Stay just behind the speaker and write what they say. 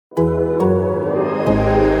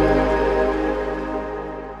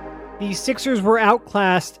The Sixers were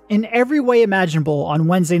outclassed in every way imaginable on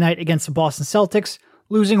Wednesday night against the Boston Celtics,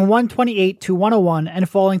 losing 128-101 and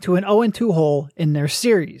falling to an 0-2 hole in their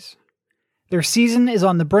series. Their season is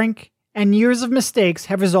on the brink, and years of mistakes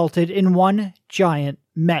have resulted in one giant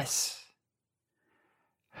mess.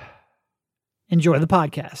 Enjoy the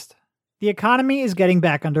podcast. The economy is getting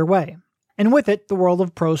back underway, and with it, the world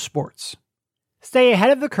of pro sports. Stay ahead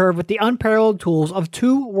of the curve with the unparalleled tools of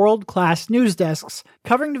two world-class news desks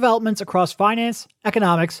covering developments across finance,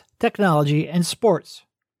 economics, technology, and sports.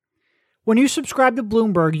 When you subscribe to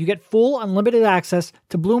Bloomberg, you get full unlimited access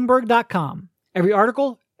to Bloomberg.com, every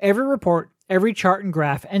article, every report, every chart and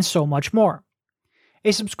graph, and so much more.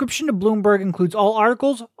 A subscription to Bloomberg includes all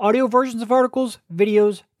articles, audio versions of articles,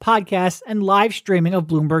 videos, podcasts, and live streaming of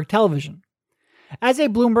Bloomberg television. As a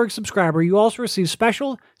Bloomberg subscriber, you also receive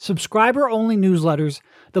special, subscriber-only newsletters,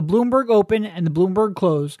 the Bloomberg Open and the Bloomberg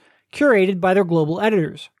Close, curated by their global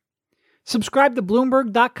editors. Subscribe to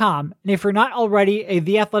Bloomberg.com, and if you're not already a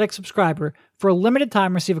The Athletic subscriber, for a limited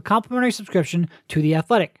time receive a complimentary subscription to The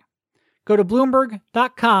Athletic. Go to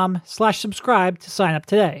Bloomberg.com/subscribe to sign up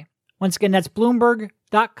today. Once again, that's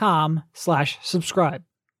Bloomberg.com/subscribe.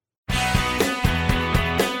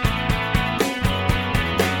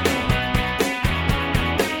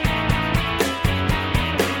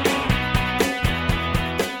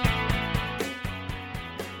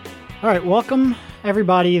 All right, welcome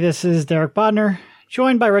everybody. This is Derek Bodner,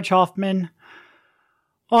 joined by Rich Hoffman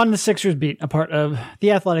on the Sixers Beat, a part of the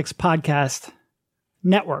Athletics Podcast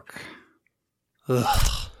Network.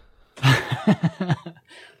 Ugh.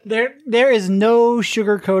 There is no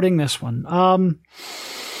sugarcoating this one.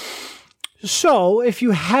 So if you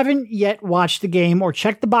haven't yet watched the game or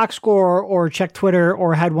checked the box score or checked Twitter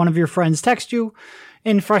or had one of your friends text you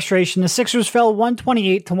in frustration, the Sixers fell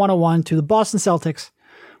 128-101 to the Boston Celtics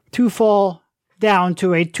to fall down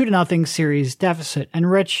to a 2-0 series deficit.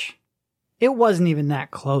 And Rich, it wasn't even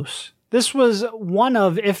that close. This was one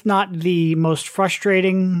of, if not the most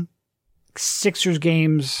frustrating Sixers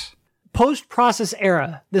games post-process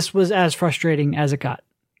era. This was as frustrating as it got.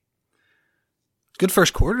 Good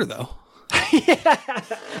first quarter, though. Yeah.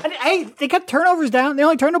 And, hey, they kept turnovers down. They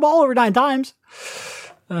only turned the ball over 9 times.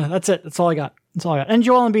 That's it. That's all I got. And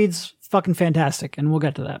Joel Embiid's fucking fantastic, and we'll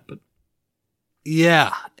get to that. But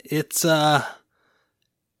yeah, it's a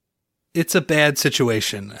bad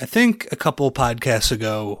situation. I think a couple podcasts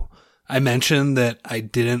ago, I mentioned that I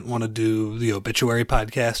didn't want to do the obituary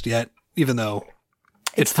podcast yet, even though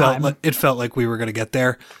it felt like we were going to get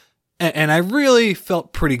there. And I really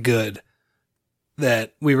felt pretty good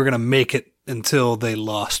that we were going to make it until they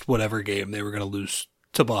lost whatever game they were going to lose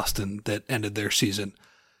to Boston that ended their season.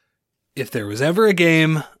 If there was ever a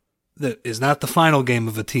game that is not the final game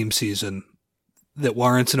of a team season that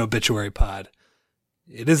warrants an obituary pod,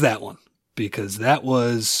 it is that one, because that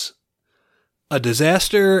was a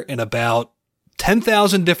disaster in about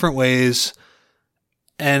 10,000 different ways,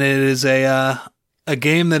 and it is a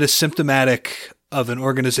game that is symptomatic of an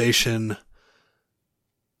organization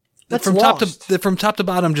that from top to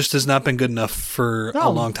bottom just has not been good enough for a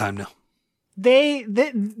long time now.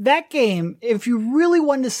 That game, if you really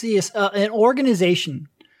wanted to see an organization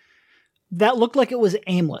that looked like it was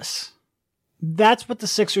aimless, that's what the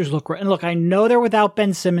Sixers look like. And look, I know they're without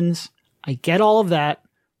Ben Simmons. I get all of that.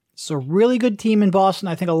 It's a really good team in Boston.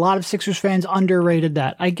 I think a lot of Sixers fans underrated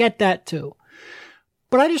that. I get that too.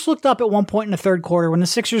 But I just looked up at one point in the third quarter when the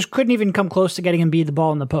Sixers couldn't even come close to getting Embiid the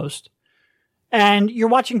ball in the post. And you're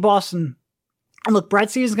watching Boston. And look,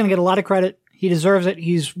 Brad Stevens is going to get a lot of credit. He deserves it.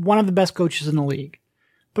 He's one of the best coaches in the league.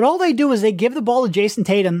 But all they do is they give the ball to Jason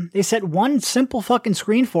Tatum. They set one simple fucking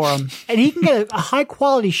screen for him, and he can get a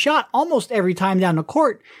high-quality shot almost every time down the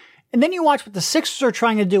court. And then you watch what the Sixers are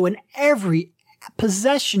trying to do, and every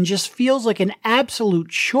possession just feels like an absolute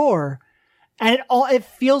chore. And it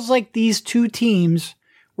feels like these two teams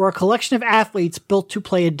were a collection of athletes built to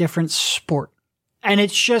play a different sport. And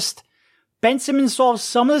it's just, Ben Simmons solves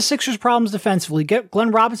some of the Sixers' problems defensively.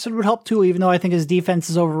 Glenn Robinson would help too, even though I think his defense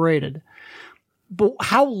is overrated. But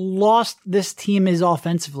how lost this team is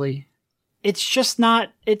offensively, it's just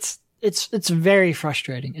not, it's very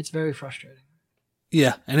frustrating. It's very frustrating.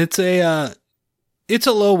 Yeah. And it's a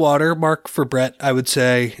low water mark for Brett, I would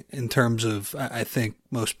say, in terms of, I think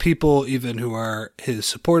most people, even who are his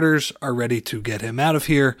supporters, are ready to get him out of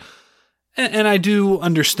here. And I do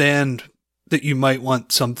understand that you might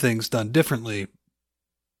want some things done differently,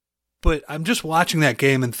 but I'm just watching that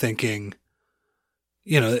game and thinking,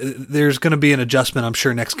 there's going to be an adjustment. I'm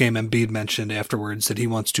sure next game Embiid mentioned afterwards that he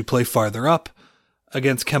wants to play farther up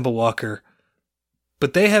against Kemba Walker,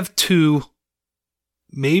 but they have 2,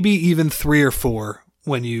 maybe even 3 or 4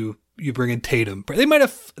 when you you bring in Tatum. The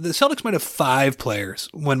Celtics might have 5 players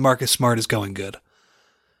when Marcus Smart is going good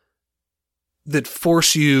that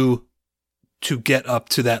force you to get up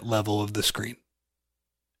to that level of the screen.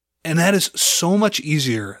 And that is so much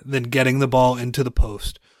easier than getting the ball into the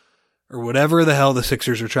post or whatever the hell the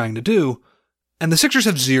Sixers are trying to do. And the Sixers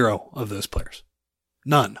have 0 of those players.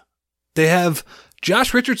 None. They have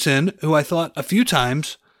Josh Richardson, who I thought a few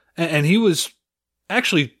times, and he was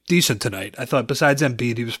actually decent tonight. I thought besides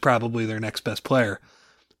Embiid, he was probably their next best player.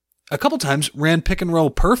 A couple times ran pick and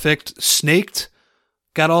roll perfect, snaked,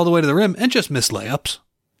 got all the way to the rim, and just missed layups.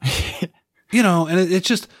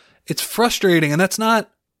 And it's frustrating, and that's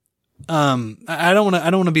not. I don't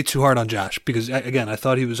want to be too hard on Josh because again, I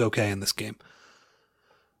thought he was okay in this game.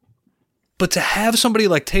 But to have somebody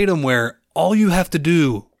like Tatum where all you have to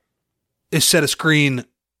do is set a screen,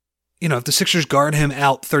 if the Sixers guard him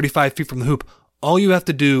out 35 feet from the hoop, all you have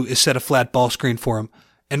to do is set a flat ball screen for him.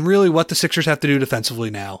 And really what the Sixers have to do defensively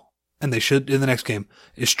now, and they should in the next game,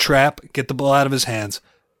 is trap, get the ball out of his hands,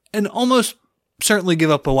 and almost certainly give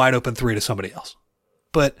up a wide open 3 to somebody else.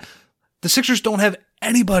 But the Sixers don't have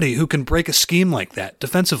anybody who can break a scheme like that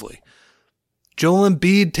defensively. Joel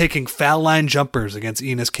Embiid taking foul line jumpers against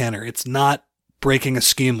Enes Kanter. It's not breaking a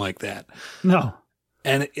scheme like that. No.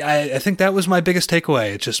 And I think that was my biggest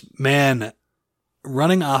takeaway. It's just, man,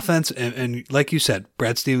 running offense, and like you said,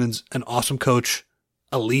 Brad Stevens, an awesome coach,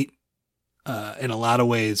 elite in a lot of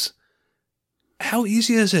ways. How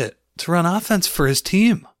easy is it to run offense for his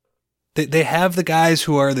team? They have the guys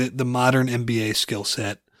who are the modern NBA skill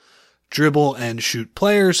set, dribble and shoot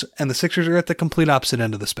players, and the Sixers are at the complete opposite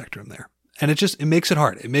end of the spectrum there. And it makes it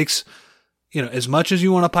hard. It makes, as much as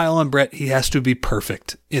you want to pile on Brett, he has to be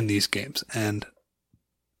perfect in these games. And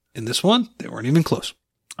in this one, they weren't even close.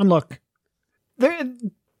 And look,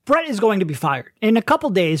 Brett is going to be fired. In a couple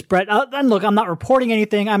days, Brett, and look, I'm not reporting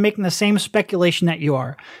anything. I'm making the same speculation that you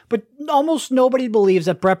are. But almost nobody believes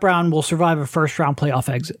that Brett Brown will survive a first-round playoff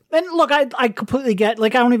exit. And look, I completely get, I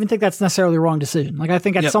don't even think that's necessarily the wrong decision. I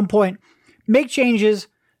think at some point, make changes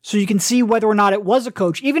so you can see whether or not it was a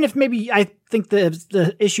coach. Even if maybe I think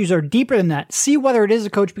the issues are deeper than that, see whether it is a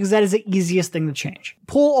coach, because that is the easiest thing to change.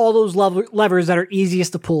 Pull all those levers that are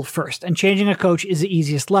easiest to pull first, and changing a coach is the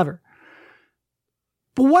easiest lever.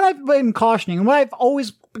 But what I've been cautioning, and what I've always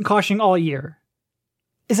been cautioning all year,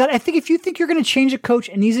 is that I think if you think you're going to change a coach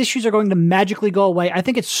and these issues are going to magically go away, I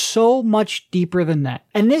think it's so much deeper than that.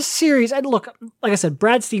 And this series, like I said,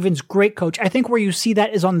 Brad Stevens, great coach. I think where you see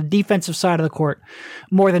that is on the defensive side of the court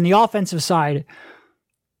more than the offensive side.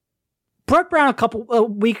 Brett Brown a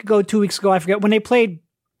week ago, 2 weeks ago, I forget, when they played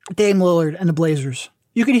Dame Lillard and the Blazers,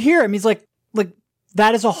 you could hear him. He's like,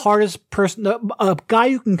 that is the hardest person, a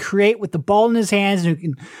guy who can create with the ball in his hands and who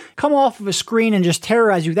can come off of a screen and just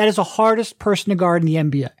terrorize you. That is the hardest person to guard in the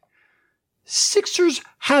NBA. Sixers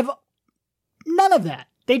have none of that.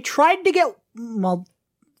 They tried to get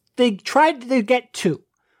 2.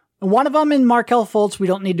 And one of them in Markelle Fultz, we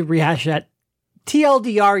don't need to rehash that.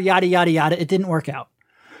 TLDR, yada, yada, yada. It didn't work out.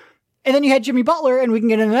 And then you had Jimmy Butler, and we can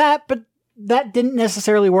get into that, but that didn't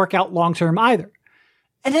necessarily work out long-term either.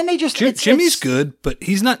 And then they just... Jimmy's good, but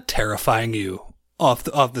he's not terrifying you off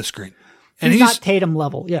the screen. And he's not Tatum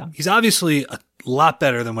level, yeah. He's obviously a lot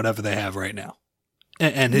better than whatever they have right now.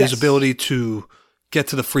 And his ability to get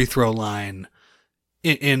to the free throw line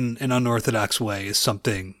in an unorthodox way is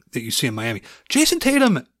something that you see in Miami. Jason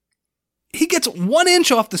Tatum, he gets 1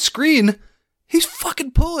 inch off the screen, he's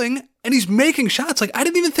fucking pulling, and he's making shots. I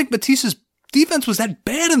didn't even think Matisse's defense was that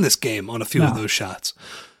bad in this game on a few of those shots.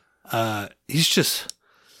 He's just...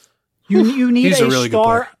 You need a really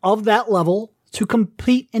star of that level to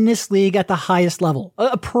compete in this league at the highest level.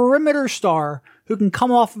 A perimeter star who can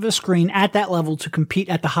come off of a screen at that level to compete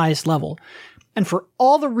at the highest level. And for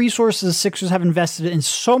all the resources the Sixers have invested in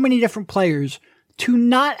so many different players, to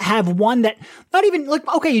not have one that, not even,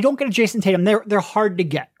 okay, you don't get a Jason Tatum. They're hard to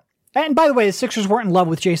get. And by the way, the Sixers weren't in love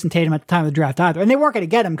with Jason Tatum at the time of the draft either. And they weren't going to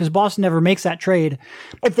get him because Boston never makes that trade.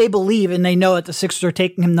 If they believe and they know that the Sixers are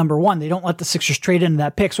taking him number 1, they don't let the Sixers trade into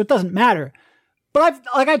that pick. So it doesn't matter. But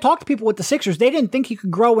I talked to people with the Sixers. They didn't think he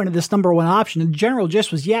could grow into this number 1 option. The general gist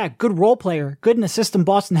was, good role player, good in the system.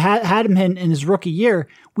 Boston had him in his rookie year.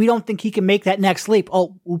 We don't think he can make that next leap.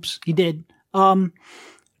 Oh, oops, he did. But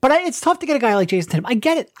it's tough to get a guy like Jason Tatum. I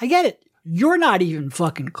get it. You're not even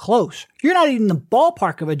fucking close. You're not even in the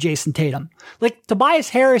ballpark of a Jason Tatum. Tobias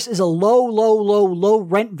Harris is a low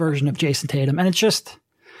rent version of Jason Tatum. And it's just,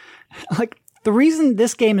 the reason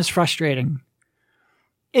this game is frustrating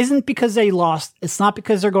isn't because they lost. It's not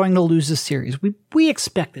because they're going to lose this series. We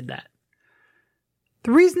expected that.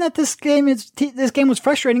 The reason that this game was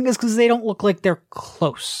frustrating is because they don't look like they're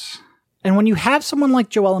close. And when you have someone like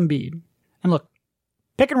Joel Embiid, and look,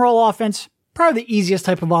 pick and roll offense, probably the easiest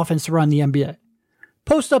type of offense to run in the NBA.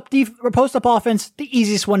 Post up offense, the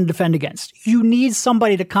easiest one to defend against. You need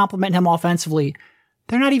somebody to complement him offensively.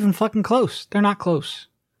 They're not even fucking close. They're not close.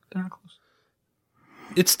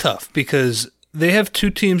 It's tough because they have two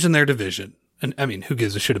teams in their division. And I mean, who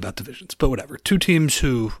gives a shit about divisions? But whatever. Two teams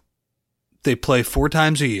who they play 4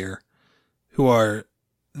 times a year, who are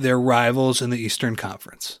their rivals in the Eastern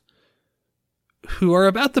Conference, who are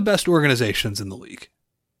about the best organizations in the league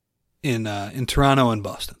in Toronto and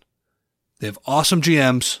Boston. They have awesome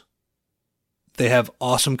GMs. They have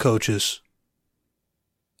awesome coaches.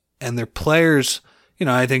 And their players,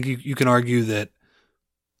 I think you can argue that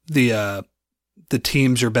the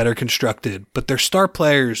teams are better constructed, but their star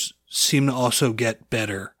players seem to also get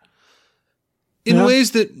better in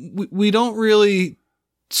ways that we don't really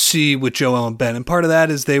see with Joel and Ben. And part of that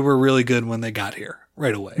is they were really good when they got here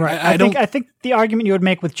right away. Right. I think the argument you would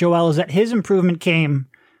make with Joel is that his improvement came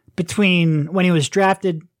between when he was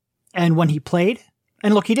drafted and when he played.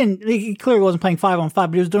 And look, he clearly wasn't playing 5-on-5,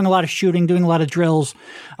 but he was doing a lot of shooting, doing a lot of drills.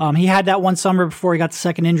 He had that one summer before he got the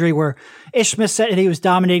second injury where Ish Smith said he was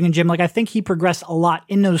dominating the gym. Like, I think he progressed a lot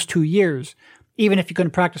in those 2 years, even if he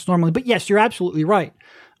couldn't practice normally. But yes, you're absolutely right.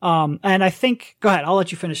 And I think, go ahead, I'll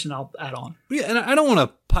let you finish and I'll add on. Yeah, and I don't want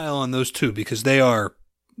to pile on those two because they are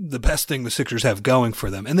the best thing the Sixers have going for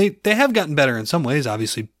them. And they have gotten better in some ways,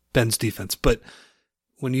 obviously, Ben's defense. But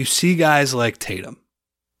when you see guys like Tatum,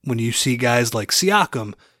 when you see guys like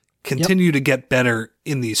Siakam continue to get better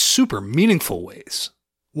in these super meaningful ways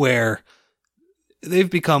where they've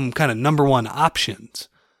become kind of number one options,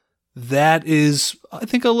 that is, I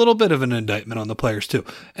think, a little bit of an indictment on the players too.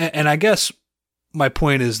 And I guess my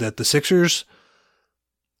point is that the Sixers,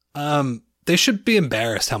 they should be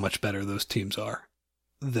embarrassed how much better those teams are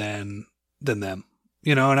than them.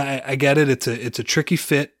 And I get it. It's a tricky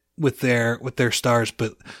fit with their stars,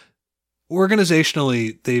 but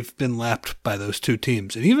organizationally, they've been lapped by those two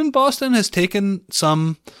teams. And even Boston has taken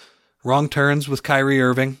some wrong turns with Kyrie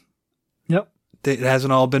Irving. Yep. It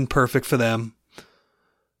hasn't all been perfect for them.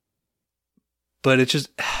 But it's just,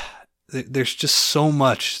 there's just so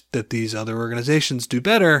much that these other organizations do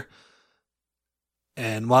better.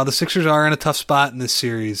 And while the Sixers are in a tough spot in this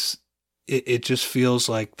series, it just feels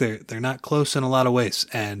like they're not close in a lot of ways.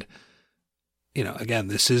 And again,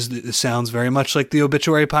 this sounds very much like the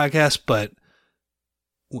Obituary podcast, but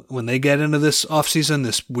when they get into this offseason,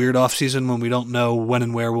 this weird offseason when we don't know when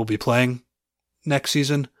and where we'll be playing next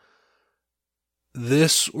season,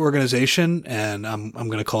 this organization, and I'm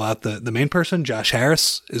going to call out the main person, Josh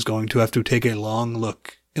Harris, is going to have to take a long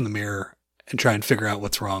look in the mirror and try and figure out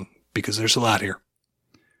what's wrong because there's a lot here.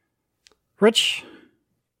 Rich,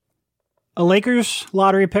 a Lakers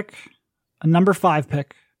lottery pick, a number 5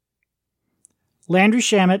 pick, Landry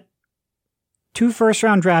Shamet, 2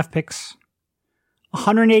 first-round draft picks,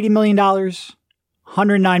 $180 million,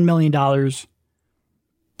 $109 million.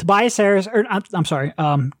 Tobias Harris,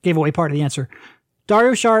 gave away part of the answer.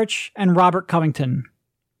 Dario Saric and Robert Covington,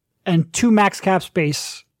 and 2 max cap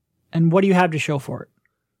space. And what do you have to show for it?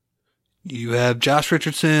 You have Josh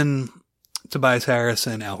Richardson, Tobias Harris,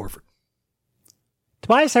 and Al Horford.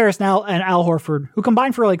 Tobias Harris now and Al Horford, who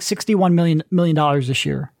combined for like $61 million this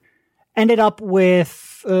year, ended up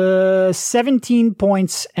with 17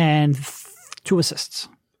 points and 2 assists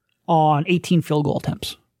on 18 field goal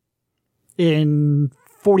attempts in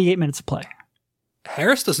 48 minutes of play.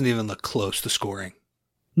 Harris doesn't even look close to scoring.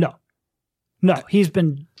 No, he's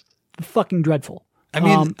been fucking dreadful. I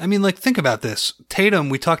mean, like, think about this. Tatum,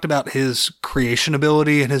 we talked about his creation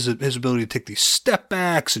ability and his ability to take these step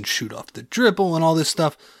backs and shoot off the dribble and all this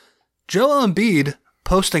stuff. Joel Embiid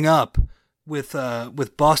posting up with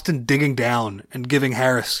Boston digging down and giving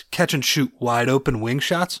Harris catch and shoot wide open wing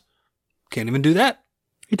shots. Can't even do that.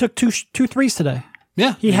 He took two threes today.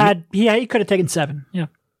 Yeah. He could have taken 7. Yeah.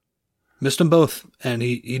 Missed them both. And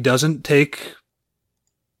he doesn't take,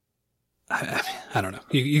 I don't know.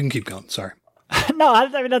 You can keep going. Sorry. No, I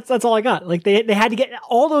mean, that's all I got. Like they had to get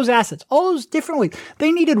all those assets, all those different ways.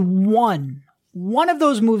 They needed one of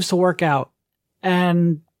those moves to work out,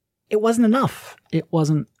 and it wasn't enough. It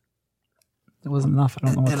wasn't enough. I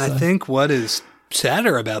don't know what to say. I think what is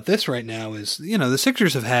sadder about this right now is, the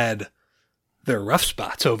Sixers have had their rough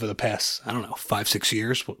spots over the past, 5-6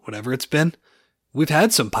 years, whatever it's been. We've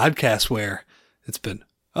had some podcasts where it's been,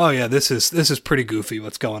 oh yeah, this is pretty goofy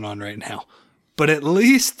what's going on right now. But at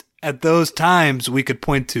least at those times we could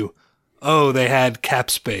point to, oh, they had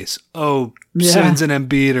cap space. Oh, yeah. Simmons and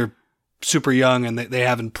Embiid are super young and they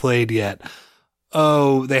haven't played yet.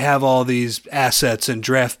 Oh, they have all these assets and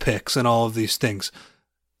draft picks and all of these things.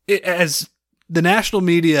 as the national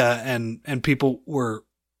media and people were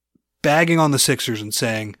bagging on the Sixers and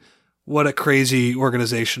saying what a crazy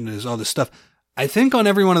organization is, all this stuff, I think on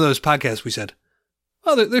every one of those podcasts we said,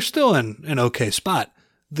 well, they're still in an okay spot.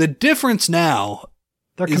 The difference now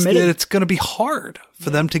is that it's going to be hard for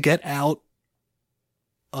them to get out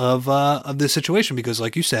of this situation because,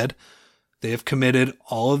 like you said, they have committed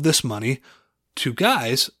all of this money to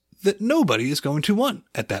guys that nobody is going to want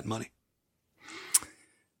at that money.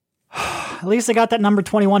 At least they got that number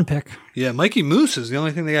 21 pick. Yeah, Mikey Moose is the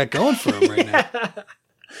only thing they got going for him right now.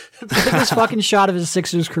 The biggest fucking shot of his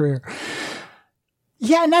Sixers career.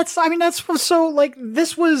 Yeah, and that's so, like,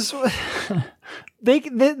 this was,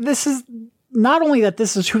 this is not only that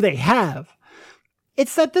this is who they have,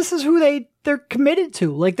 it's that this is who they're committed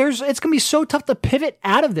to. Like, it's going to be so tough to pivot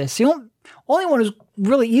out of this. The only one who's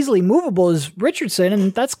really easily movable is Richardson,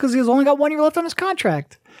 and that's because he's only got 1 year left on his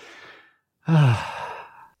contract.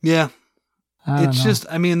 Yeah. It's just,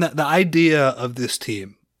 I mean, the idea of this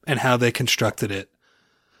team and how they constructed it.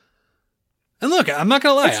 And look, I'm not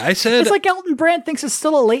going to lie. I said... It's like Elton Brand thinks it's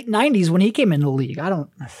still a late 90s when he came into the league. I don't...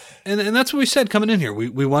 And that's what we said coming in here.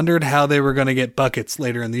 We wondered how they were going to get buckets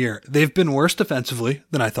later in the year. They've been worse defensively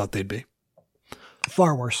than I thought they'd be.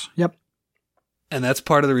 Far worse. Yep. And that's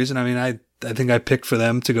part of the reason. I mean, I think I picked for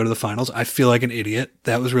them to go to the finals. I feel like an idiot.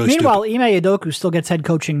 That was really Meanwhile, stupid. Ime Udoka still gets head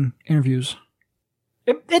coaching interviews.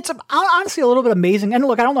 It's honestly a little bit amazing. And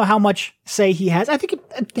look, I don't know how much say he has. I think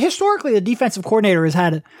historically the defensive coordinator has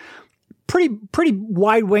had pretty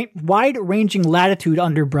wide-ranging latitude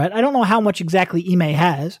under Brett. I don't know how much exactly Ime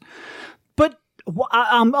has, but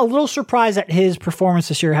I'm a little surprised that his performance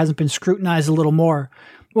this year hasn't been scrutinized a little more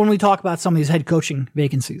when we talk about some of these head coaching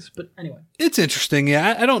vacancies. But anyway. It's interesting.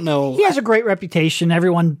 Yeah, I don't know. He has a great reputation.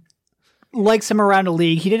 Everyone likes him around the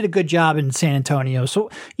league. He did a good job in San Antonio. So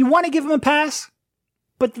you want to give him a pass,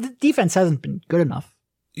 but the defense hasn't been good enough.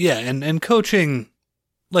 Yeah, and coaching,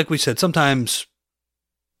 like we said, sometimes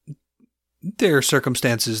there are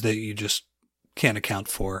circumstances that you just can't account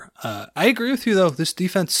for. I agree with you, though. This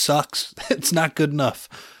defense sucks. It's not good enough.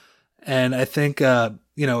 And I think, as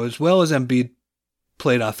well as Embiid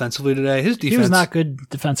played offensively today, his defense... He was not good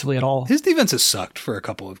defensively at all. His defense has sucked for a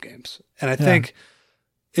couple of games. And I think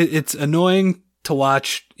it's annoying to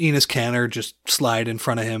watch Enes Kanter just slide in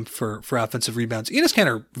front of him for offensive rebounds. Enes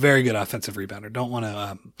Kanter, very good offensive rebounder. Don't want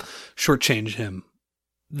to shortchange him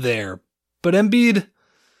there. But Embiid...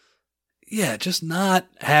 Yeah, just not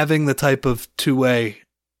having the type of two-way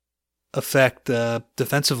effect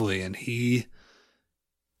defensively, and he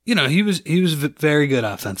was very good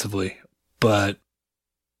offensively, but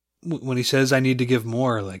when he says I need to give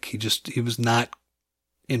more, like he was not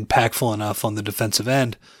impactful enough on the defensive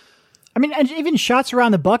end. I mean, and even shots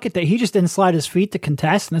around the bucket that he just didn't slide his feet to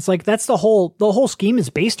contest, and it's like that's the whole scheme is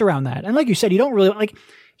based around that. And like you said, you don't really like.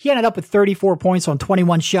 He ended up with 34 points on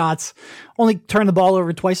 21 shots, only turned the ball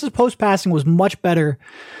over twice. His post passing was much better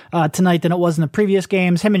tonight than it was in the previous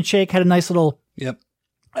games. Him and Shake had a nice little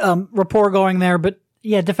rapport going there. But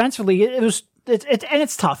yeah, defensively,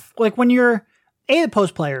 it's tough. Like when you're the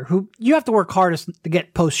post player, who you have to work hardest to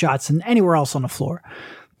get post shots than anywhere else on the floor.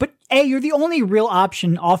 But you're the only real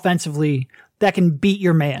option offensively that can beat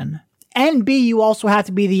your man. And B, you also have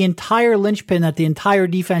to be the entire linchpin that the entire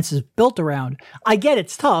defense is built around. I get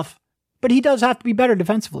it's tough, but he does have to be better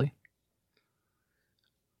defensively.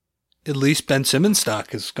 At least Ben Simmons'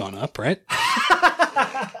 stock has gone up, right?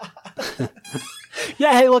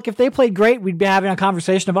 Yeah, hey, look, if they played great, we'd be having a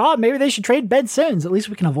conversation of, maybe they should trade Ben Simmons. At least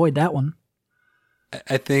we can avoid that one.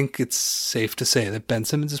 I think it's safe to say that Ben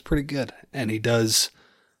Simmons is pretty good. And he does,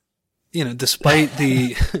 despite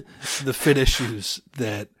the fit issues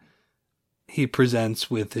that he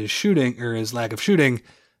presents with his shooting or his lack of shooting,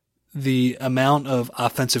 the amount of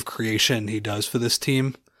offensive creation he does for this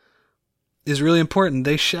team is really important.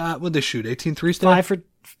 They shot, what'd they shoot? 18 threes today? 5 for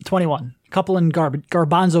 21. A couple in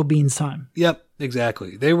garbanzo beans time. Yep,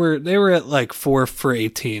 exactly. They were at like 4 for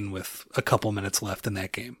 18 with a couple minutes left in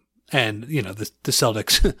that game. And, the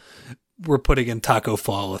Celtics were putting in Taco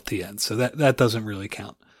Fall at the end. So that doesn't really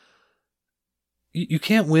count. You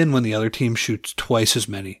can't win when the other team shoots twice as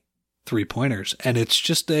many 3-pointers. And it's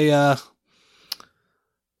just look,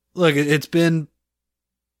 it's been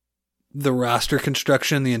the roster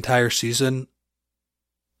construction the entire season.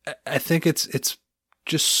 I think it's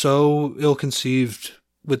just so ill-conceived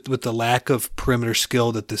with the lack of perimeter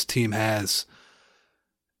skill that this team has.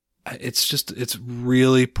 It's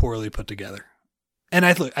really poorly put together. And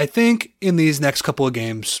I think in these next couple of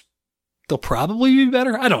games, they'll probably be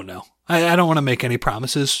better. I don't know. I don't want to make any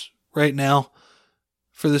promises right now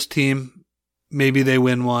for this team. Maybe they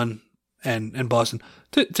win one and Boston.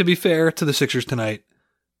 To be fair to the Sixers tonight,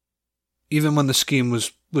 even when the scheme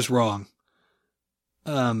was wrong,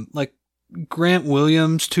 like Grant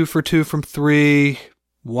Williams 2 for 2 from 3,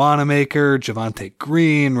 Wanamaker, Javonte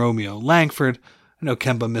Green, Romeo Langford. I know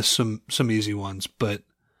Kemba missed some easy ones, but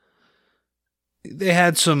they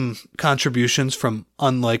had some contributions from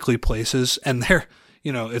unlikely places, and they're,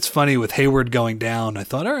 it's funny with Hayward going down. I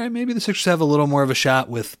thought, all right, maybe the Sixers have a little more of a shot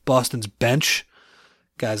with Boston's bench,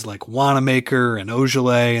 guys like Wanamaker and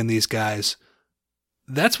Ojale and these guys.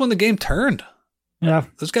 That's when the game turned. Yeah,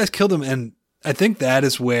 those guys killed them, and I think that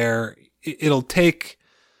is where it'll take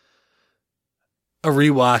a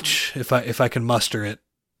rewatch if I can muster it,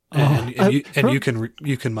 and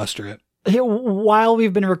you can muster it. While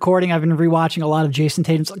we've been recording, I've been rewatching a lot of Jason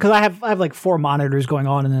Tatum's, because I have like 4 monitors going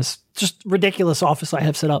on in this just ridiculous office I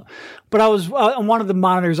have set up. But I was on one of the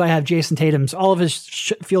monitors, I have Jason Tatum's, all of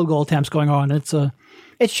his field goal attempts going on. It's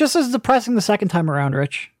just as depressing the second time around,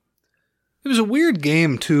 Rich. It was a weird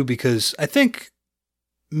game too, because I think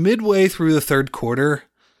midway through the third quarter,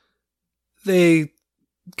 they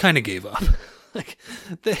kind of gave up. Like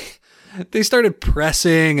they started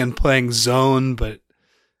pressing and playing zone, but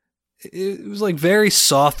it was like very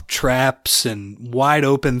soft traps and wide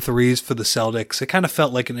open threes for the Celtics. It kind of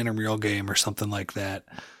felt like an intramural game or something like that.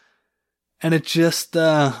 And it just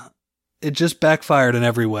backfired in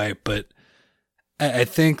every way. But I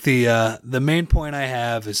think the main point I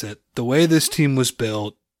have is that the way this team was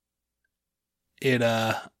built, it's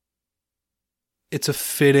a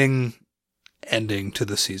fitting ending to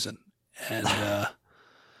the season. And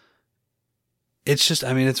it's just,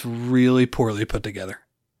 it's really poorly put together.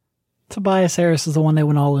 Tobias Harris is the one they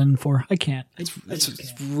went all in for. I can't. It's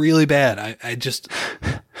really bad.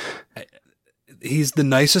 He's the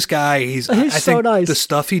nicest guy. He's so think nice. The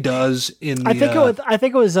stuff he does in I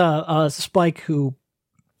think it was Spike who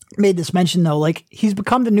made this mention though. Like, he's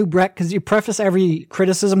become the new Brett because you preface every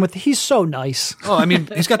criticism with "he's so nice." Oh,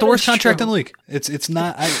 he's got the worst contract in the league. It's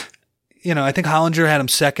not. I think Hollinger had him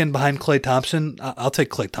second behind Klay Thompson. I'll take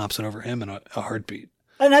Klay Thompson over him in a heartbeat.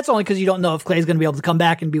 And that's only because you don't know if Klay's going to be able to come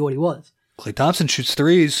back and be what he was. Klay Thompson shoots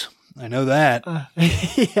threes. I know that.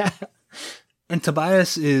 Yeah. And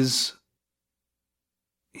Tobias he's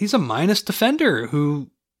a minus defender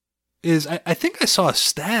who is, I think I saw a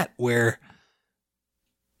stat where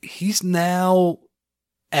he's now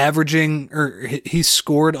averaging, or he's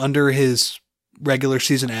scored under his regular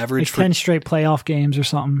season average for 10 straight playoff games or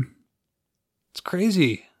something. It's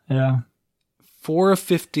crazy. Yeah. 4 of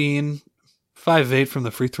 15. 5 of 8 from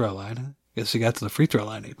the free throw line. I guess he got to the free throw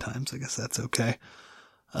line 8 times. I guess that's okay.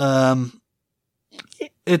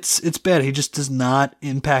 It's bad. He just does not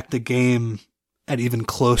impact the game at even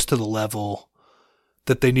close to the level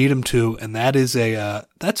that they need him to, and that's a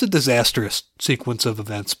disastrous sequence of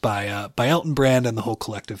events by Elton Brand and the whole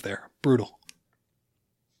collective there. Brutal.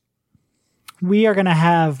 We are going to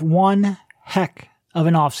have one heck of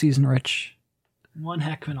an offseason, Rich. One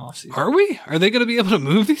heck of an offseason. Are we? Are they going to be able to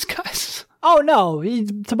move these guys? Oh, no.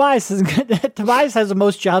 Tobias has the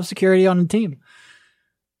most job security on the team.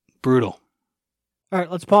 Brutal. All right,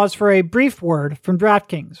 let's pause for a brief word from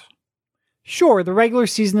DraftKings. Sure, the regular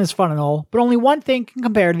season is fun and all, but only one thing can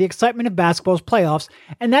compare to the excitement of basketball's playoffs,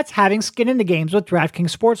 and that's having skin in the games with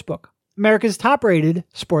DraftKings Sportsbook, America's top-rated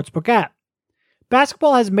sportsbook app.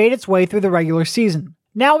 Basketball has made its way through the regular season.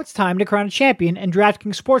 Now it's time to crown a champion, and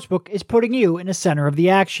DraftKings Sportsbook is putting you in the center of the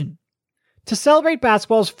action. To celebrate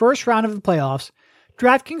basketball's first round of the playoffs,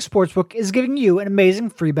 DraftKings Sportsbook is giving you an amazing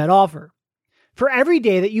free bet offer. For every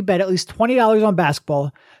day that you bet at least $20 on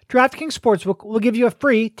basketball, DraftKings Sportsbook will give you a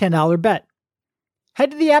free $10 bet. Head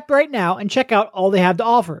to the app right now and check out all they have to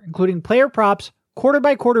offer, including player props,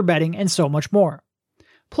 quarter-by-quarter betting, and so much more.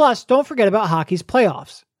 Plus, don't forget about hockey's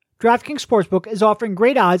playoffs. DraftKings Sportsbook is offering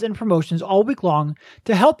great odds and promotions all week long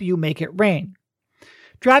to help you make it rain.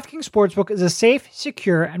 DraftKings Sportsbook is a safe,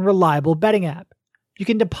 secure, and reliable betting app. You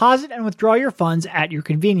can deposit and withdraw your funds at your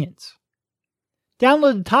convenience.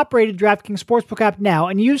 Download the top-rated DraftKings Sportsbook app now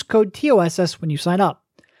and use code TOSS when you sign up.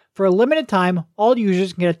 For a limited time, all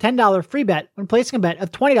users can get a $10 free bet when placing a bet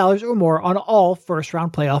of $20 or more on all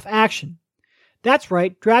first-round playoff action. That's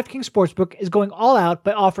right, DraftKings Sportsbook is going all out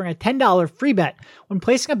by offering a $10 free bet when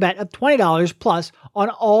placing a bet of $20 plus on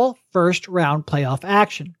all first-round playoff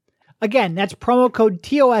action. Again, that's promo code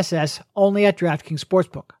TOSS only at DraftKings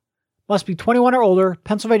Sportsbook. Must be 21 or older,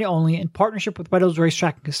 Pennsylvania only, in partnership with Red Hills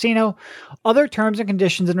Racetrack and Casino. Other terms and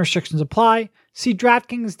conditions and restrictions apply. See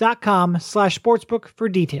DraftKings.com/sportsbook for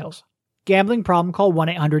details. Gambling problem, call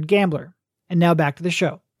 1-800-GAMBLER. And now back to the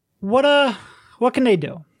show. What can they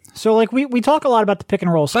do? So, like, we talk a lot about the pick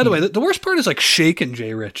and roll scheme. By the way, the worst part is, like, Shake and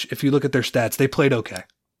J. Rich. If you look at their stats, they played okay.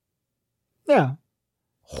 Yeah.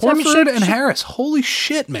 Horford and Harris. Holy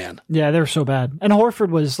shit, man. Yeah, they were so bad. And Horford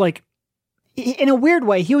was, like, in a weird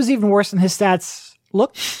way, he was even worse than his stats.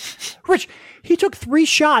 Look, Rich, he took 3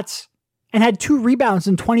 shots and had 2 rebounds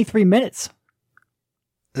in 23 minutes.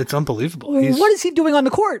 It's unbelievable. What is he doing on the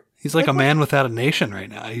court? He's like a man without a nation right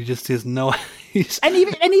now. He has no. And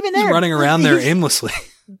even there, he's running around there aimlessly,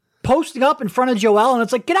 posting up in front of Joel, and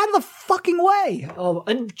it's like, get out of the fucking way. Oh,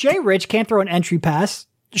 and Jay Rich can't throw an entry pass.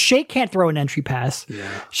 Shake can't throw an entry pass. Yeah,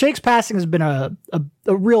 Shake's passing has been a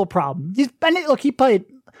real problem. He played.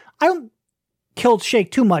 I don't killed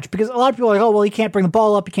Shake too much because a lot of people are like, oh well, he can't bring the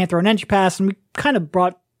ball up, he can't throw an entry pass, and we kind of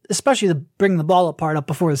brought, especially the bringing the ball up part up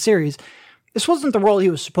before the series. This wasn't the role he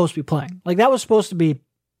was supposed to be playing. Like, that was supposed to be,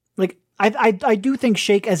 like, I do think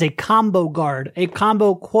Shake as a combo guard, a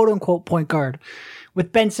combo quote-unquote point guard,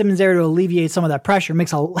 with Ben Simmons there to alleviate some of that pressure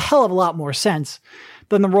makes a hell of a lot more sense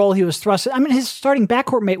than the role he was thrust. I mean, his starting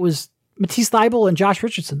backcourt mate was Matisse Thybulle and Josh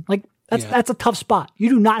Richardson. Like, that's a tough spot. You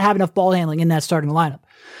do not have enough ball handling in that starting lineup.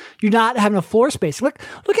 You do not have enough floor space. Look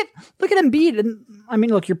at Embiid. And I mean,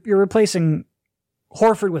 look, you're replacing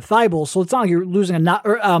Horford with Thybulle, so it's not like you're losing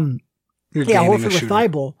Horford with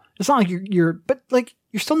Thybulle. It's not like but like,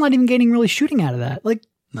 you're still not even gaining really shooting out of that. Like,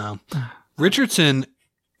 no. Richardson,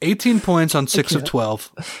 18 points on 6 of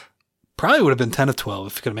 12. Probably would have been 10 of 12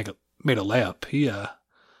 if he could have made a layup. He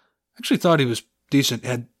actually thought he was decent.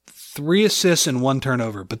 Had 3 assists and 1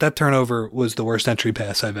 turnover, but that turnover was the worst entry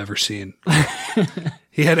pass I've ever seen.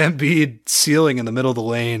 He had Embiid sealing in the middle of the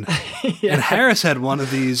lane, and Harris had one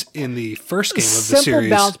of these in the first game of the series. Simple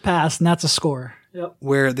bounce pass, and that's a score. Yep.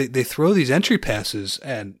 Where they throw these entry passes,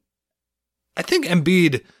 and I think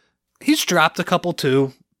Embiid, he's dropped a couple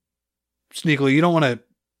too. Sneakily, you don't want to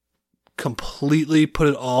completely put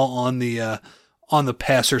it all on the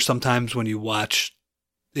passer sometimes when you watch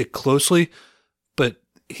it closely, but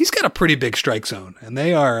he's got a pretty big strike zone, and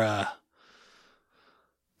they're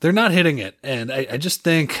not hitting it. And I just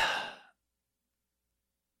think,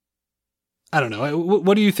 I don't know.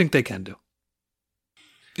 What do you think they can do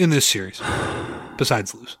in this series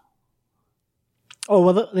besides lose? Oh,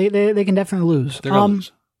 well, they can definitely lose. They're going to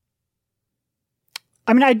lose.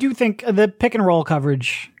 I mean, I do think the pick and roll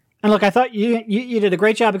coverage, and look, I thought you did a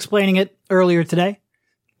great job explaining it earlier today.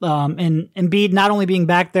 And Embiid not only being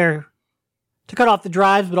back there to cut off the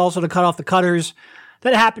drives, but also to cut off the cutters.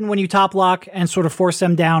 That happened when you top lock and sort of force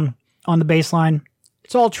them down on the baseline.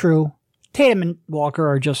 It's all true. Tatum and Walker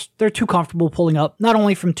are they're too comfortable pulling up, not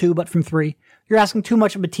only from 2, but from 3. You're asking too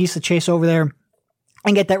much of Matisse to chase over there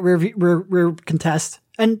and get that rear contest.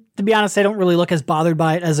 And to be honest, they don't really look as bothered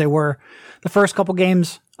by it as they were the first couple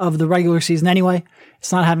games of the regular season anyway.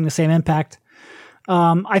 It's not having the same impact.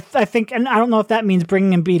 I think, and I don't know if that means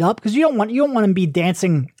bringing Embiid up, because you don't want Embiid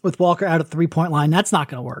dancing with Walker out of the 3-point line. That's not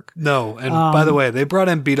going to work. No, and by the way, they brought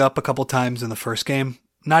Embiid up a couple times in the first game,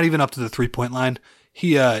 not even up to the 3-point line.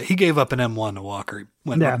 He gave up an M1 to Walker. He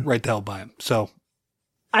went right the hell by him. So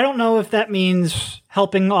I don't know if that means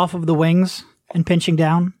helping off of the wings and pinching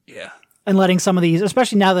down. Yeah. And letting some of these,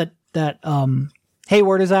 especially now that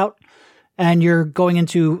Hayward is out and you're going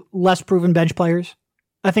into less proven bench players.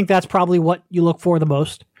 I think that's probably what you look for the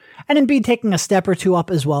most. And Embiid taking a step or 2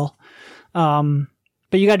 up as well.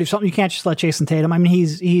 But you got to do something. You can't just let Jason Tatum. I mean,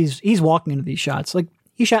 he's walking into these shots. Like,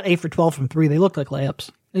 he shot 8 for 12 from 3. They look like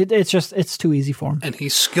layups. It's too easy for him. And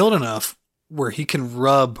he's skilled enough where he can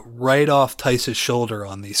rub right off Tice's shoulder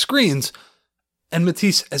on these screens. And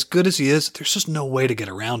Matisse, as good as he is, there's just no way to get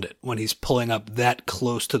around it when he's pulling up that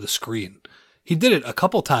close to the screen. He did it a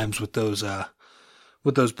couple times with those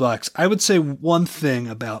blocks. I would say one thing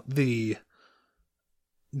about the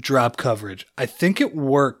drop coverage. I think it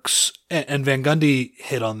works, and Van Gundy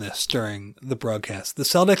hit on this during the broadcast. The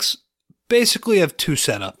Celtics basically have 2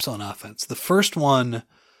 setups on offense. The first one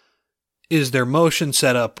is their motion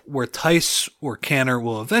setup where Tice or Canner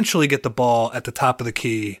will eventually get the ball at the top of the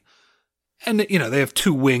key. And, they have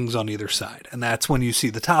 2 wings on either side. And that's when you see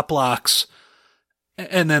the top blocks.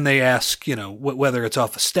 And then they ask, whether it's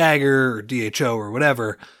off a stagger or DHO or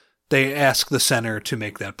whatever, they ask the center to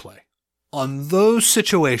make that play. On those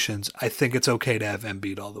situations, I think it's okay to have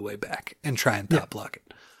Embiid all the way back and try and top block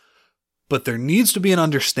it. But there needs to be an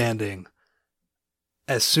understanding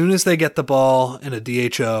as soon as they get the ball in a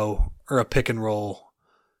DHO or a pick and roll,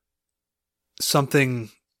 something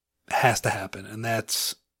has to happen. And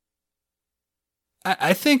that's,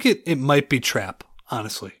 I think it might be trap,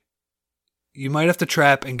 honestly. You might have to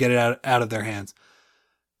trap and get it out of their hands.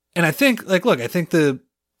 And I think, I think the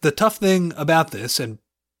tough thing about this, and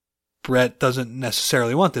Brett doesn't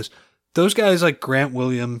necessarily want this. Those guys like Grant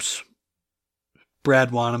Williams,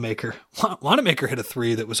 Brad Wanamaker. Wanamaker hit a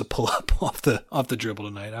 3 that was a pull-up off the dribble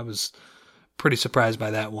tonight. I was pretty surprised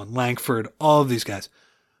by that one. Langford, all of these guys.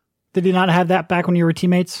 Did you not have that back when you were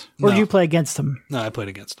teammates? Or did you play against him? No, I played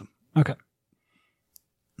against him. Okay.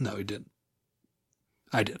 No, he didn't.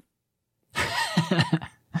 I did.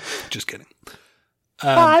 Just kidding.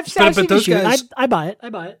 I've seen those guys. I buy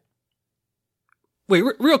it. Wait,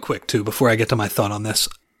 real quick too, before I get to my thought on this,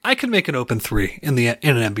 I could make an open 3 in an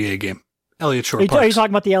NBA game. Elliott Shore-Parks. Are you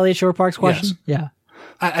talking about the Elliott Shore-Parks question? Yes. Yeah.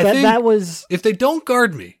 I think that was. If they don't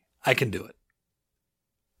guard me, I can do it.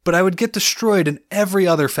 But I would get destroyed in every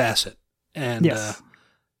other facet, and yes.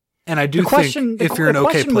 And I do think if you're an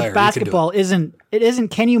okay player, with basketball isn't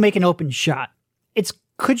can you make an open shot? It's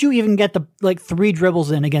could you even get the 3 dribbles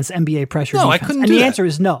in against NBA pressure? No, defense? I couldn't. And the answer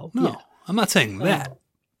is no. No, yeah. I'm not saying that.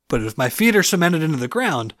 But if my feet are cemented into the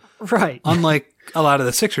ground, right? Unlike a lot of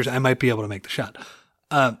the Sixers, I might be able to make the shot.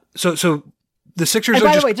 So the Sixers. And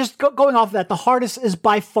by the way, just going off of that, the hardest is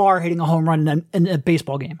by far hitting a home run in a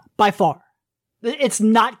baseball game. By far, it's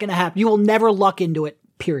not going to happen. You will never luck into it.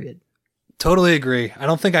 Period. Totally agree. I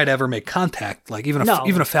don't think I'd ever make contact. Like even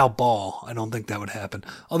a foul ball, I don't think that would happen.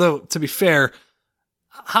 Although to be fair,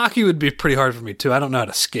 hockey would be pretty hard for me too. I don't know how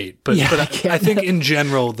to skate, but I think in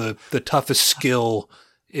general the toughest skill.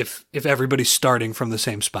 If everybody's starting from the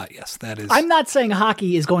same spot, yes, that is. I'm not saying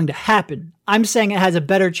hockey is going to happen. I'm saying it has a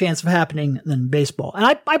better chance of happening than baseball. And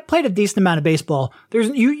I played a decent amount of baseball.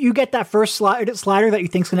 You get that first slider that you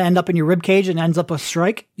think's going to end up in your rib cage and ends up a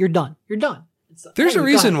strike. You're done. There's a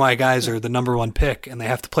reason why guys are the number 1 pick and they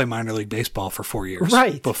have to play minor league baseball for 4 years,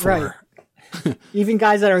 right? Before, right. Even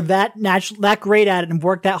guys that are that great at it and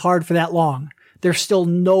work that hard for that long, they're still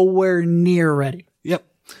nowhere near ready. Yep.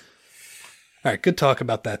 All right, good talk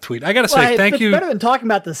about that tweet. I got to say thank you. It's better than talking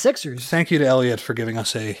about the Sixers. Thank you to Elliot for giving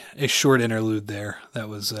us a short interlude there. That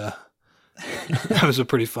was that was a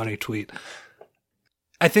pretty funny tweet.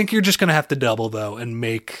 I think you're just going to have to double, though, and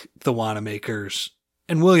make the Wanamakers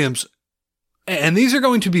and Williams, and these are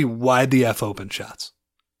going to be wide the F open shots.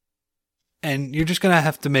 And you're just going to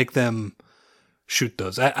have to make them shoot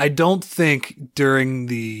those. I don't think during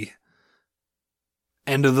the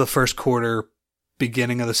end of the first quarter,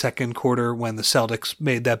 beginning of the second quarter when the Celtics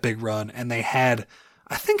made that big run and they had,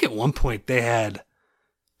 I think at one point they had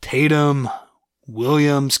Tatum,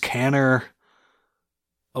 Williams, Canner,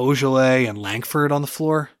 Ogilvy, and Langford on the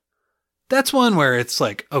floor. That's one where it's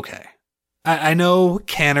like, okay, I know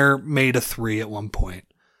Canner made a 3 at one point.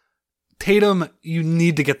 Tatum, you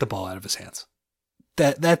need to get the ball out of his hands.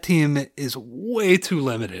 That team is way too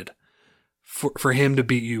limited for him to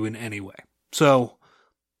beat you in any way. So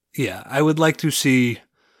yeah, I would like to see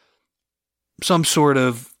some sort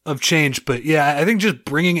of change, but yeah, I think just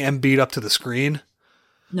bringing Embiid up to the screen.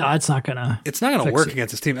 No, it's not gonna work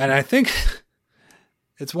against this team, and I think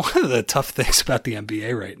it's one of the tough things about the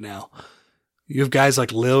NBA right now. You have guys like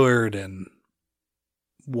Lillard and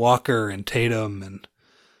Walker and Tatum and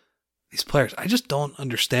these players. I just don't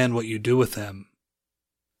understand what you do with them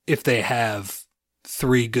if they have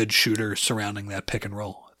 3 good shooters surrounding that pick and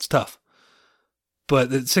roll. It's tough. But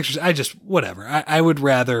the Sixers, whatever. I would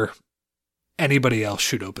rather anybody else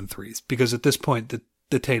shoot open 3s because at this point,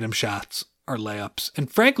 the Tatum shots are layups. And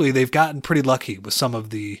frankly, they've gotten pretty lucky with some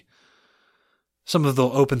of the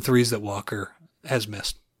open 3s that Walker has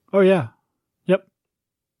missed. Oh, yeah. Yep.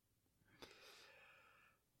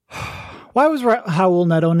 Why was Raul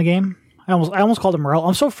Neto in the game? I almost called him Raul.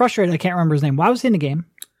 I'm so frustrated I can't remember his name. Why was he in the game?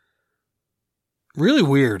 Really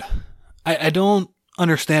weird. I don't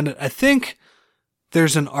understand it. I think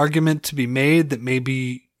there's an argument to be made that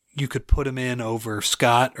maybe you could put him in over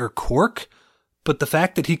Scott or Cork, but the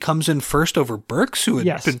fact that he comes in first over Burks, who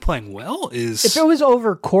had been playing well, is... If it was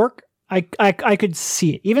over Cork, I could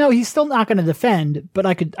see it. Even though he's still not going to defend, but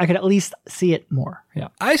I could at least see it more. Yeah.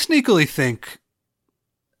 I sneakily think...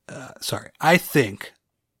 I think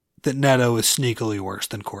that Neto is sneakily worse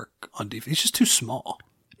than Cork on defense. He's just too small.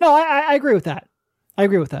 No, I agree with that.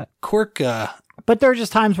 Cork... But there are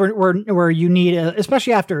just times where you need,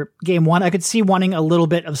 especially after game 1, I could see wanting a little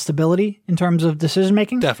bit of stability in terms of decision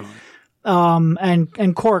making. Definitely.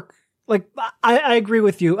 And Cork, I agree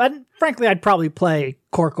with you. And frankly, I'd probably play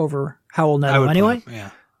Cork over Raul Neto anyway. Yeah.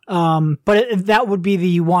 But that would be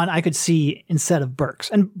the one I could see instead of Burks.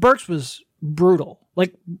 And Burks was brutal,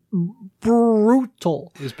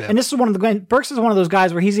 brutal. He was bad. And this is Burks is one of those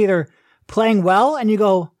guys where he's either playing well and you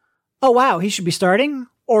go, oh wow, he should be starting.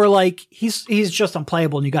 Or he's just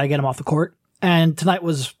unplayable and you got to get him off the court. And tonight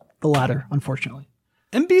was the latter, unfortunately.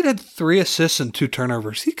 Embiid had 3 assists and 2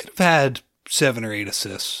 turnovers. He could have had 7 or 8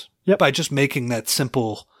 assists by just making that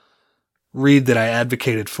simple read that I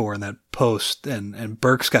advocated for in that post, and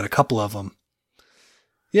Burks got a couple of them.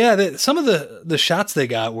 Yeah, some of the shots they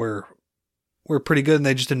got were pretty good, and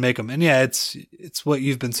they just didn't make them. And yeah, it's what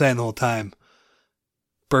you've been saying the whole time.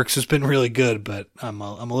 Burks has been really good, but I'm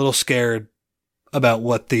a little scared about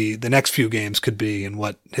what the next few games could be and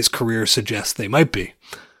what his career suggests they might be.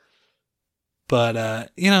 But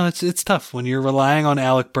it's tough when you're relying on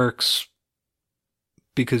Alec Burks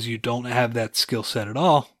because you don't have that skill set at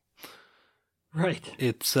all. Right.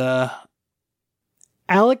 It's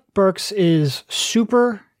Alec Burks is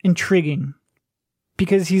super intriguing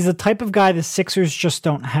because he's the type of guy the Sixers just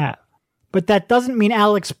don't have. But that doesn't mean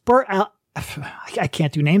I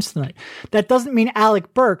can't do names tonight. That doesn't mean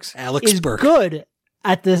Alec Burks is good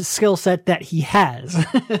at the skill set that he has.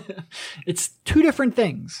 It's two different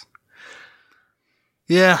things.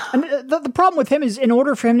 Yeah. And the problem with him is in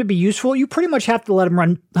order for him to be useful, you pretty much have to let him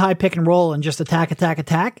run high pick and roll and just attack.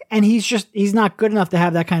 And he's not good enough to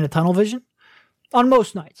have that kind of tunnel vision on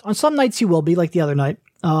most nights. On some nights he will be, like the other night.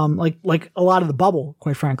 Like a lot of the bubble,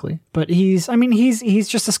 quite frankly. But he's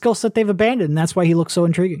just a skill set they've abandoned, and that's why he looks so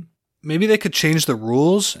intriguing. Maybe they could change the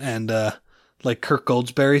rules, and like Kirk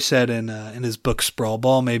Goldsberry said in his book Sprawl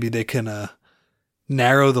Ball, maybe they can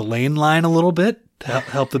narrow the lane line a little bit to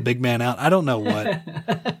help the big man out. I don't know what.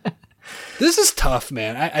 This is tough,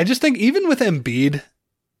 man. I just think even with Embiid,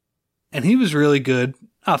 and he was really good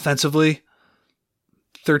offensively,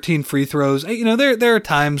 13 free throws. There are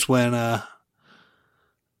times when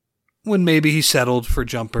maybe he settled for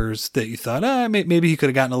jumpers that you thought, maybe he could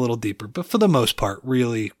have gotten a little deeper. But for the most part,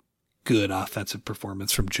 really good offensive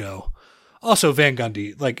performance from Joe. Also, Van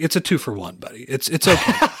Gundy, it's a 2-for-1, buddy. It's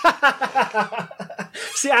okay.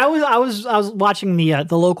 See, I was watching the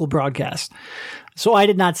local broadcast, so I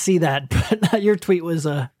did not see that. But your tweet was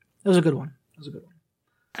it was a good one. It was a good one.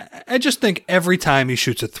 I just think every time he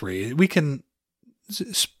shoots a three, we can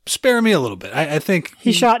spare me a little bit. I think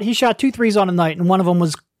he shot 2 threes on a night, and one of them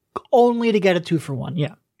was only to get a 2-for-1.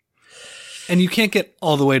 Yeah, and you can't get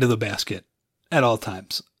all the way to the basket at all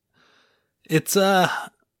times. It's tough.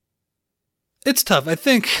 I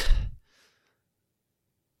think,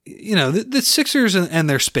 the Sixers and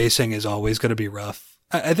their spacing is always going to be rough.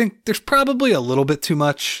 I think there's probably a little bit too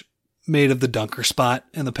much made of the dunker spot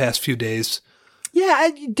in the past few days. Yeah.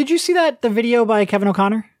 Did you see the video by Kevin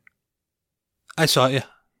O'Connor? I saw it, yeah.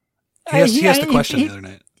 He asked the question the other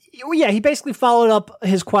night. Yeah, he basically followed up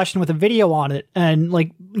his question with a video on it and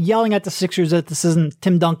yelling at the Sixers that this isn't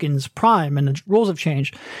Tim Duncan's prime and the rules have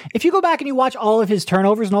changed. If you go back and you watch all of his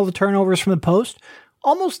turnovers and all the turnovers from the post,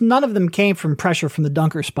 almost none of them came from pressure from the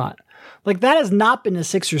dunker spot. That has not been a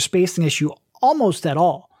Sixers spacing issue almost at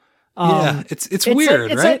all. Yeah, it's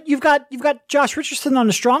weird, right? You've got Josh Richardson on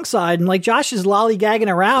the strong side, and Josh is lollygagging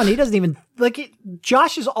around. He doesn't even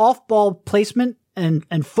Josh's off-ball placement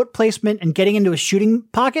and foot placement and getting into a shooting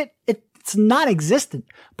pocket, it's non-existent.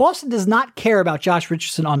 Boston does not care about Josh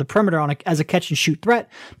Richardson on the perimeter as a catch and shoot threat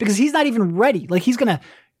because he's not even ready. He's going to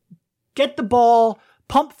get the ball,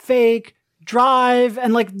 pump fake, drive,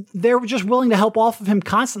 and they're just willing to help off of him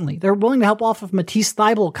constantly. They're willing to help off of Matisse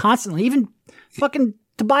Thybulle constantly. Even fucking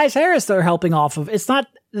Tobias Harris they're helping off of. It's not,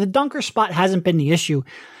 the dunker spot hasn't been the issue.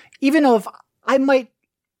 Even though if I might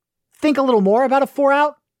think a little more about a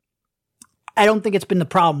 4-out, I don't think it's been the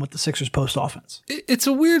problem with the Sixers post offense. It's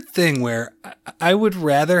a weird thing where I would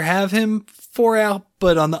rather have him 4-out,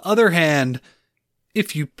 but on the other hand,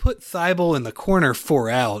 if you put Thybulle in the corner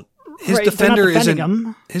 4-out, his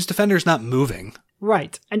defender's not moving.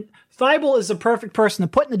 Right. And Thybulle is the perfect person to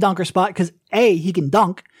put in the dunker spot because A, he can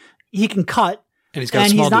dunk, he can cut, and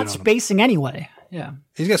he's not spacing anyway. Yeah.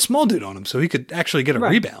 He's got a small dude on him, so he could actually get a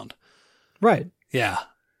rebound. Right. Yeah.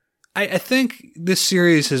 I think this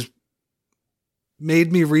series has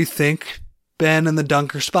made me rethink Ben and the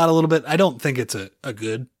dunker spot a little bit. I don't think it's a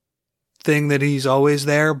good thing that he's always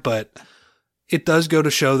there, but it does go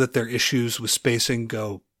to show that their issues with spacing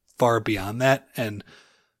go far beyond that. And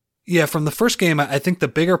yeah, from the first game, I think the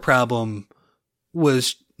bigger problem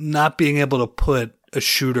was not being able to put a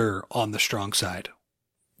shooter on the strong side,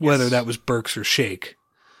 whether that was Burks or Shake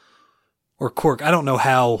or Cork. I don't know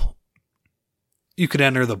how you could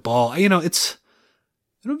enter the ball.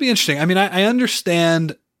 It'll be interesting. I mean, I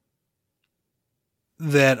understand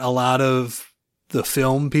that a lot of the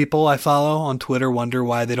film people I follow on Twitter wonder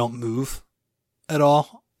why they don't move at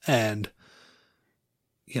all. And,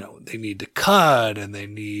 they need to cut and they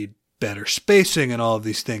need better spacing and all of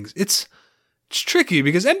these things. It's tricky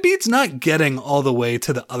because Embiid's not getting all the way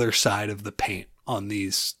to the other side of the paint on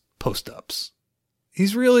these post-ups.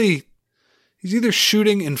 He's He's either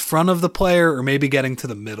shooting in front of the player or maybe getting to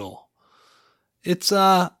the middle. It's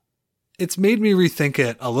made me rethink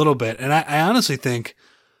it a little bit. And I honestly think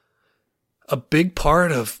a big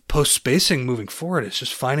part of post spacing moving forward is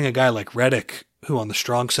just finding a guy like Redick who on the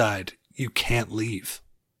strong side you can't leave.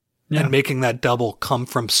 Yeah. And making that double come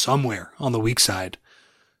from somewhere on the weak side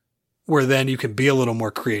where then you can be a little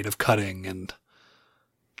more creative cutting and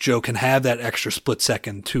Joe can have that extra split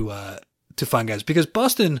second to find guys. Because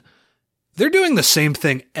Boston, they're doing the same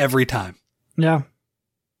thing every time. Yeah.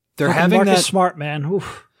 They're having Marcus that Smart, man.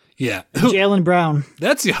 Oof. Yeah. Jaylen Brown.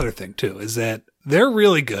 That's the other thing too, is that they're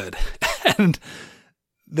really good. And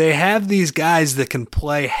they have these guys that can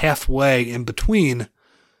play halfway in between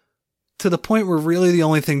to the point where really the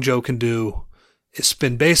only thing Joe can do is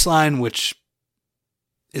spin baseline, which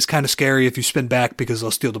is kind of scary if you spin back because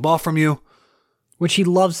they'll steal the ball from you. Which he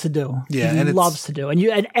loves to do. Yeah. He loves to do.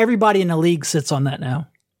 And everybody in the league sits on that now.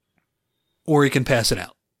 Or he can pass it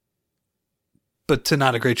out. But to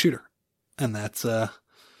not a great shooter. And that's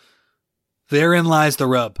therein lies the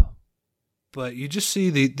rub. But you just see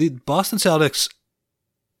the Boston Celtics,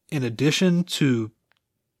 in addition to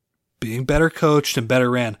being better coached and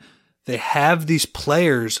better ran, they have these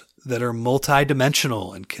players that are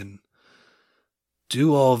multidimensional and can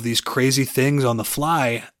do all of these crazy things on the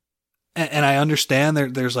fly. And I understand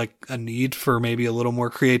there's like a need for maybe a little more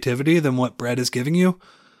creativity than what Brett is giving you.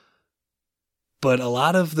 But a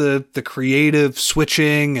lot of the creative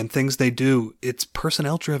switching and things they do, it's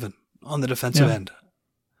personnel driven on the defensive end.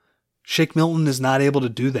 Shake Milton is not able to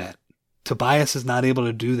do that. Tobias is not able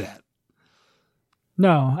to do that.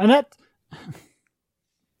 No, and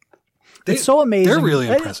it's so amazing. They're really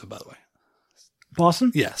impressive, by the way.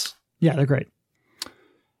 Boston? Yes. Yeah, they're great.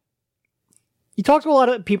 You talk to a lot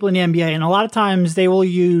of people in the NBA, and a lot of times they will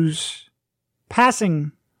use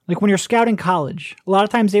passing. Like when you're scouting college, a lot of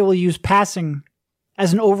times they will use passing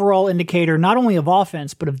as an overall indicator, not only of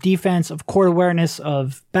offense, but of defense, of court awareness,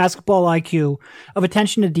 of basketball IQ, of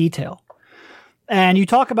attention to detail. And you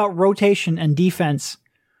talk about rotation and defense.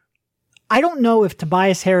 I don't know if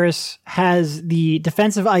Tobias Harris has the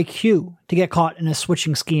defensive IQ to get caught in a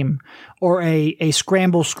switching scheme or a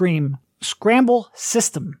scramble system. Scramble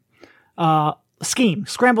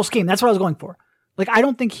scheme. That's what I was going for. Like, I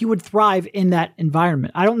don't think he would thrive in that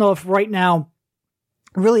environment. I don't know if right now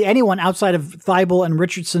really anyone outside of Thibault and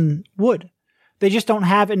Richardson would. They just don't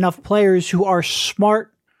have enough players who are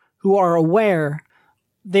smart, who are aware.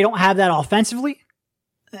 They don't have that offensively.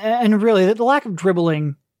 And really, the lack of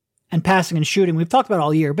dribbling and passing and shooting, we've talked about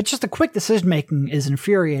all year, but just the quick decision-making is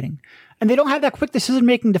infuriating. And they don't have that quick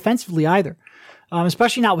decision-making defensively either,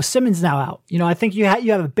 especially not with Simmons now out. You know, I think you have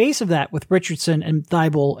a base of that with Richardson and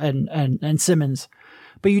Thibault and Simmons,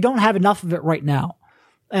 but you don't have enough of it right now.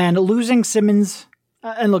 And losing Simmons,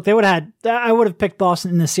 and look, I would have picked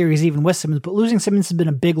Boston in this series even with Simmons, but losing Simmons has been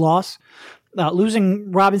a big loss.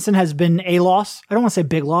 Losing Robinson has been a loss. I don't want to say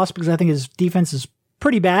big loss because I think his defense is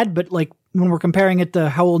pretty bad, but like when we're comparing it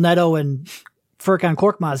to Raul Neto and Furkan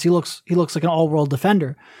Korkmaz, he looks like an all-world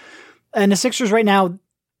defender. And the Sixers right now,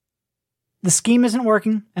 the scheme isn't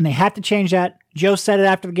working, and they have to change that. Joe said it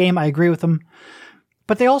after the game. I agree with him.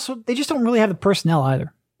 But they just don't really have the personnel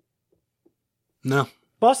either. No.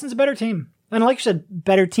 Boston's a better team. And like you said,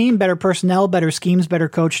 better team, better personnel, better schemes, better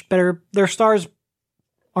coached, better. Their stars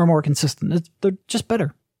are more consistent. They're just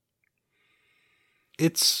better.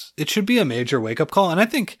 It should be a major wake-up call, and I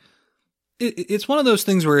think it's one of those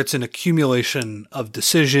things where it's an accumulation of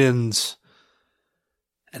decisions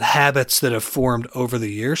and habits that have formed over the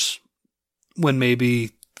years when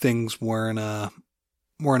maybe things weren't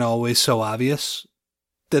always so obvious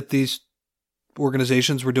that these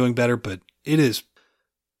organizations were doing better, but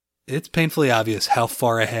it's painfully obvious how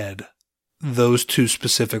far ahead those two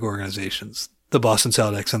specific organizations, the Boston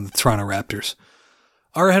Celtics and the Toronto Raptors,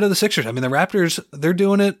 are ahead of the Sixers. I mean, the Raptors, they're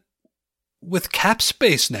doing it with cap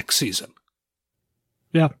space next season.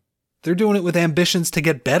 Yeah. They're doing it with ambitions to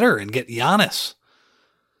get better and get Giannis.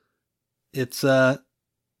 It's, I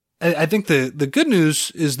think the good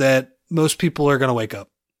news is that most people are going to wake up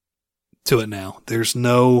to it now. There's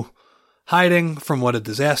no hiding from what a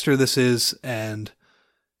disaster this is, and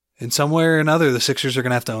in some way or another, the Sixers are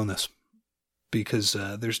going to have to own this because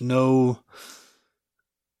there's no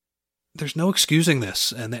excusing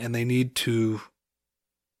this, and they need to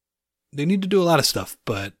do a lot of stuff,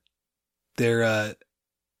 but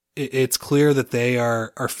it's clear that they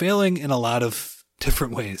are failing in a lot of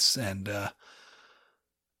different ways, and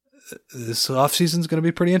this offseason is going to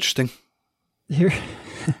be pretty interesting. Here's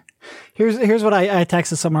what I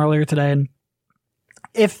texted someone earlier today, and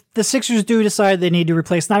if the Sixers do decide they need to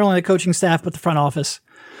replace not only the coaching staff but the front office,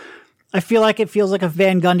 I feel like it feels like a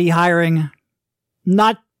Van Gundy hiring,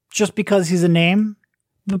 not just because he's a name,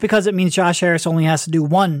 but because it means Josh Harris only has to do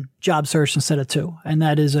one job search instead of two. And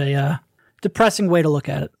that is a depressing way to look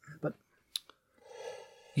at it. But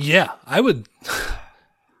yeah, I would.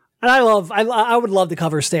 And I would love to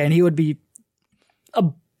cover Stan. He would be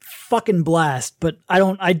a fucking blast, but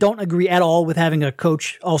I don't agree at all with having a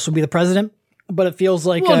coach also be the president. But it feels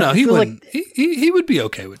like he wouldn't. He would be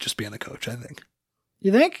okay with just being the coach, I think.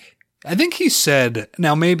 You think? I think he said,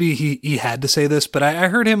 now maybe he had to say this, but I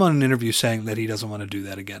heard him on an interview saying that he doesn't want to do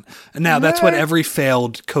that again. And now that's what every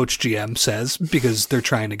failed coach GM says because they're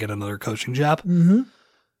trying to get another coaching job. Mm-hmm.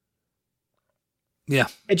 Yeah.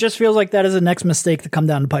 It just feels like that is the next mistake to come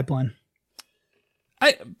down the pipeline.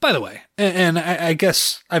 By the way, and I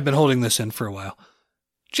guess I've been holding this in for a while,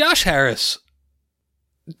 Josh Harris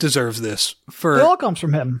deserves this for... It all comes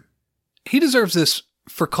from him. He deserves this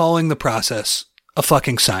for calling the process a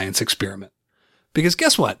fucking science experiment. Because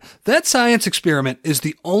guess what? That science experiment is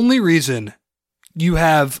the only reason you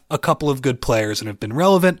have a couple of good players and have been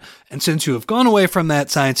relevant. And since you have gone away from that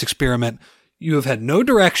science experiment, you have had no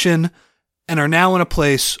direction and are now in a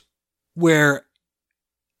place where,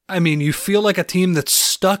 I mean, you feel like a team that's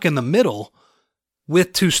stuck in the middle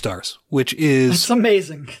with 2 stars, which is... It's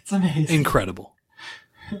amazing. It's amazing. Incredible.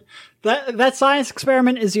 That science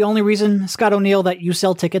experiment is the only reason, Scott O'Neill, that you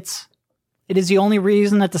sell tickets. It is the only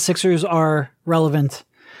reason that the Sixers are relevant.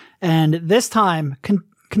 And this time,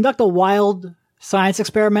 conduct a wild science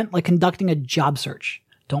experiment like conducting a job search.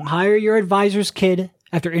 Don't hire your advisor's kid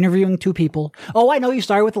after interviewing 2 people. Oh, I know you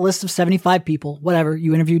started with a list of 75 people. Whatever,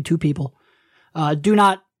 you interviewed 2 people. Do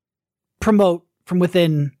not promote from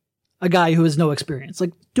within a guy who has no experience.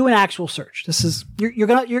 Like, do an actual search. This is you're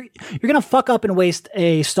gonna fuck up and waste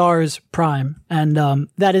a star's prime, and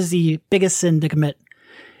that is the biggest sin to commit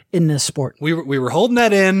in this sport. We were holding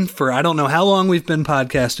that in for I don't know how long we've been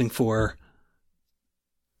podcasting for,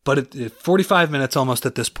 but 45 minutes almost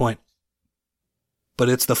at this point. But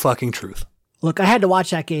it's the fucking truth. Look, I had to watch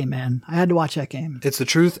that game, man. I had to watch that game. It's the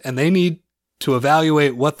truth, and they need to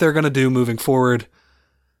evaluate what they're going to do moving forward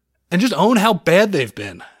and just own how bad they've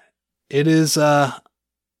been. It is, by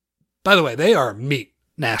the way, they are meat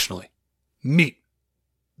nationally. Meat.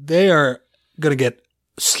 They are going to get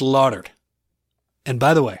slaughtered. And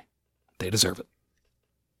by the way, they deserve it.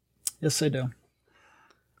 Yes, they do.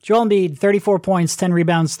 Joel Embiid, 34 points, 10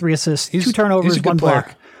 rebounds, 3 assists, 2 turnovers, 1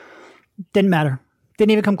 block. Didn't matter.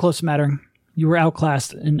 Didn't even come close to mattering. You were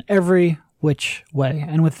outclassed in every which way.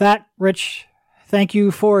 And with that, Rich, thank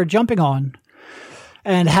you for jumping on,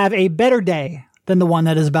 and have a better day than the one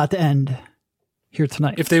that is about to end here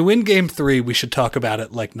tonight. If they win game 3, we should talk about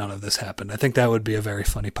it like none of this happened. I think that would be a very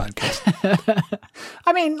funny podcast.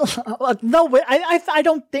 I mean, no, I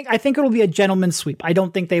don't think, I think it'll be a gentleman's sweep. I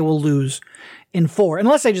don't think they will lose in 4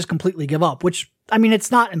 unless they just completely give up, which, I mean,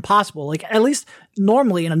 it's not impossible. Like, at least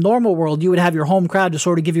normally in a normal world, you would have your home crowd to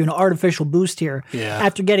sort of give you an artificial boost here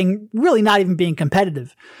after getting really not even being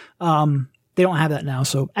competitive. They don't have that now.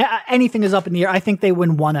 So anything is up in the air. I think they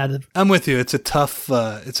win 1 out of. I'm with you. It's a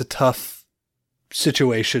tough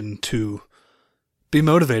situation to be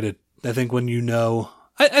motivated. I think when you know,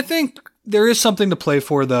 I think there is something to play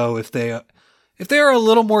for though. If they are a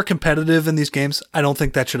little more competitive in these games, I don't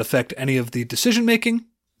think that should affect any of the decision making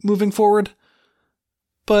moving forward.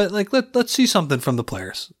 But like, let's see something from the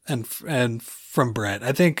players and from Brett.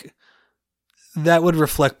 I think that would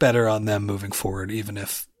reflect better on them moving forward, even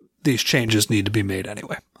if these changes need to be made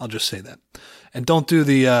anyway. I'll just say that. And don't do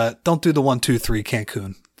the 1, 2, 3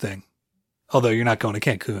 Cancun thing. Although you're not going to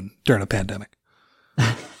Cancun during a pandemic.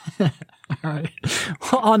 All right.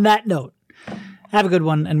 Well, on that note, have a good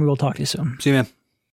one, and we will talk to you soon. See you, man.